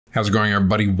How's it going,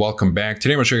 everybody? Welcome back.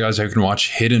 Today I'm going to show you guys how you can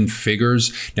watch Hidden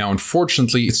Figures. Now,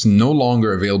 unfortunately, it's no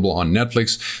longer available on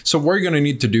Netflix. So what you're going to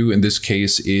need to do in this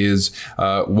case is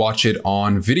watch it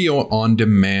on video on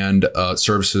demand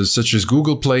services such as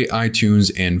Google Play, iTunes,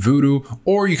 and Vudu,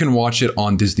 or you can watch it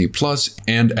on Disney Plus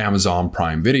and Amazon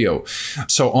Prime Video.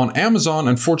 So on Amazon,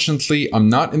 unfortunately, I'm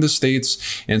not in the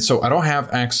States, and so I don't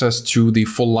have access to the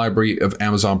full library of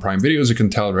Amazon Prime Video. As you can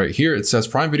tell right here, it says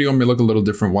Prime Video may look a little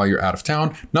different while you're out of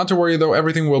town. Not to worry though,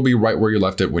 everything will be right where you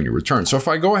left it when you return. So if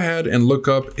I go ahead and look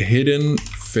up Hidden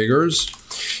Figures,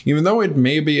 even though it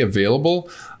may be available,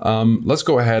 let's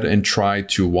go ahead and try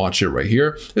to watch it right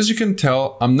here. As you can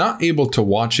tell, I'm not able to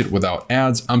watch it without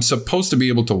ads. I'm supposed to be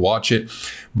able to watch it,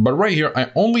 but right here,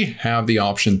 I only have the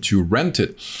option to rent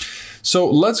it. So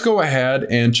let's go ahead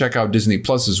and check out Disney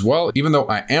Plus as well. Even though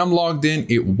I am logged in,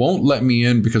 it won't let me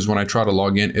in because when I try to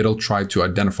log in, it'll try to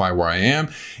identify where I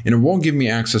am and it won't give me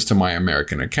access to my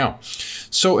American account.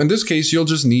 So in this case, you'll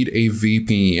just need a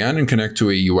VPN and connect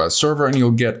to a US server and you'll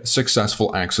get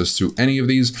successful access to any of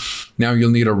these. Now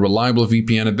you'll need a reliable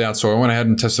VPN at that. So I went ahead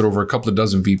and tested over a couple of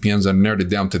dozen VPNs and narrowed it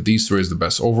down to these three as the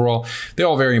best overall. They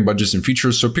all vary in budgets and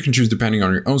features, so pick and choose depending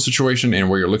on your own situation and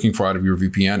what you're looking for out of your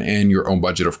VPN and your own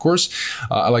budget, of course.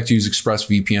 I like to use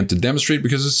ExpressVPN to demonstrate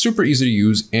because it's super easy to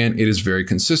use and it is very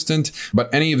consistent,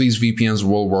 but any of these VPNs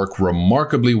will work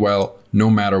remarkably well no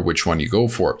matter which one you go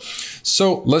for.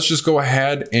 So let's just go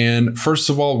ahead and first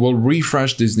of all, we'll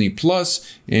refresh Disney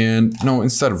Plus. And no,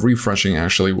 instead of refreshing,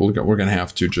 actually, we're gonna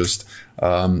have to just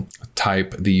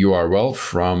type the URL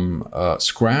from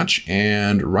scratch.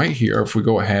 And right here, if we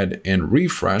go ahead and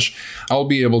refresh, I'll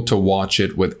be able to watch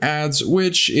it with ads,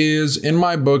 which is in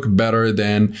my book better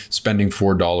than spending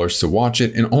 $4 to watch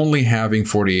it and only having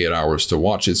 48 hours to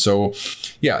watch it. So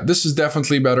yeah, this is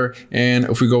definitely better. And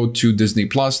if we go to Disney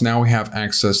Plus, now we have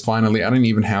access. Finally, I didn't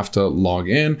even have to log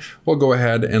in. We'll go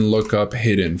ahead and look up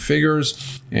Hidden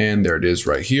Figures. And there it is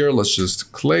right here. Let's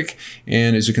just click.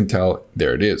 And as you can tell,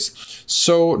 there it is.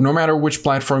 So no matter which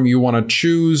platform you want to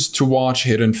choose to watch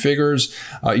Hidden Figures,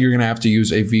 you're going to have to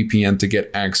use a VPN to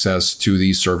get access to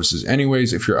these services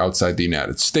anyways if you're outside the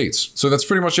United States. So that's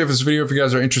pretty much it for this video. If you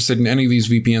guys are interested in any of these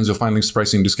VPNs, you'll find links,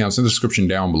 pricing, discounts in the description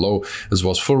down below, as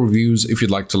well as full reviews if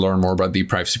you'd like to learn more about the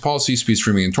privacy policy, speed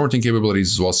streaming, and torrenting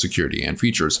capabilities, as well as security and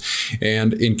features.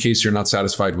 And in case you're not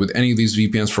satisfied with any of these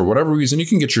VPNs for whatever reason, you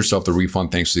can get yourself the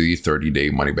refund thanks to the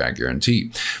 30-day money-back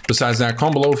guarantee. Besides that,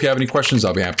 comment below if you have any questions.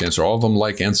 I'll be happy to answer all of them.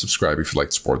 Like and subscribe if you'd like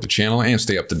to support the channel and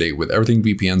stay up to date with everything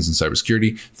VPNs and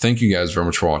cybersecurity. Thank you guys very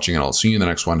much for watching, and I'll see you in the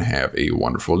next one. Have a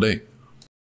wonderful day.